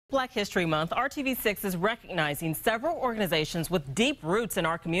Black History Month, RTV6 is recognizing several organizations with deep roots in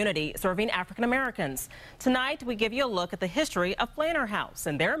our community serving African Americans. Tonight, we give you a look at the history of Flanner House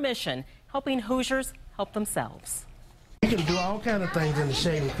and their mission, helping Hoosiers help themselves. We can do all kinds of things in the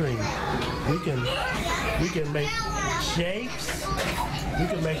shaving cream. We can make shapes. We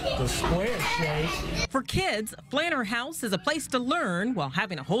can make the square shape. For kids, Flanner House is a place to learn while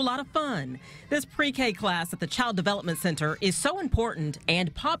having a whole lot of fun. This pre-K class at the Child Development Center is so important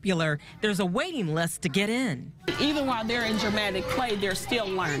and popular, there's a waiting list to get in. Even while they're in dramatic play, they're still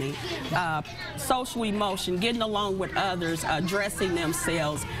learning. Social emotion, getting along with others, dressing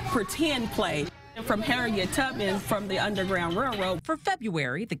themselves, pretend play. From Harriet Tubman from the Underground Railroad. For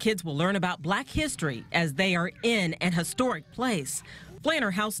February, the kids will learn about Black history as they are in an historic place.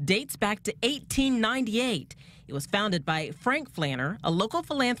 Flanner House dates back to 1898. It was founded by Frank Flanner, a local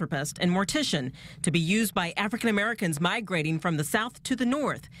philanthropist and mortician, to be used by African Americans migrating from the South to the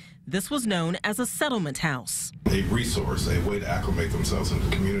North. This was known as a settlement house. A resource, a way to acclimate themselves into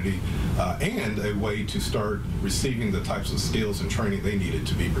the community, and a way to start receiving the types of skills and training they needed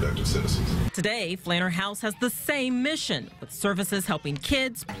to be productive citizens. Today, Flanner House has the same mission, with services helping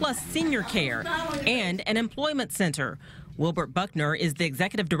kids, plus senior care, and an employment center. Wilbert Buckner is the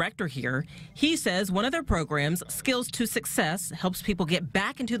executive director here. He says one of their programs, Skills to Success, helps people get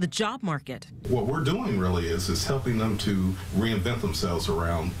back into the job market. What we're doing really is helping them to reinvent themselves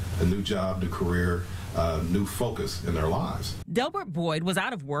around a new job, new career, new focus in their lives. Delbert Boyd was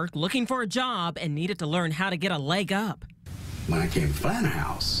out of work looking for a job and needed to learn how to get a leg up. When I came to Flanner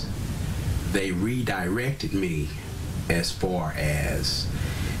House, they redirected me as far as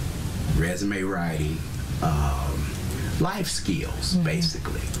resume writing, life skills,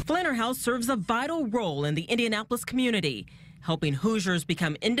 basically. Flanner House serves a vital role in the Indianapolis community, helping Hoosiers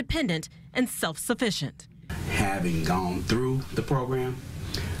become independent and self-sufficient. Having gone through the program,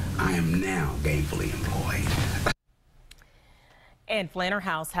 I am now gainfully employed. And Flanner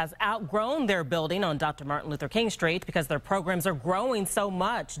House has outgrown their building on Dr. Martin Luther King Street because their programs are growing so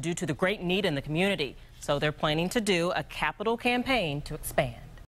much due to the great need in the community. So they're planning to do a capital campaign to expand.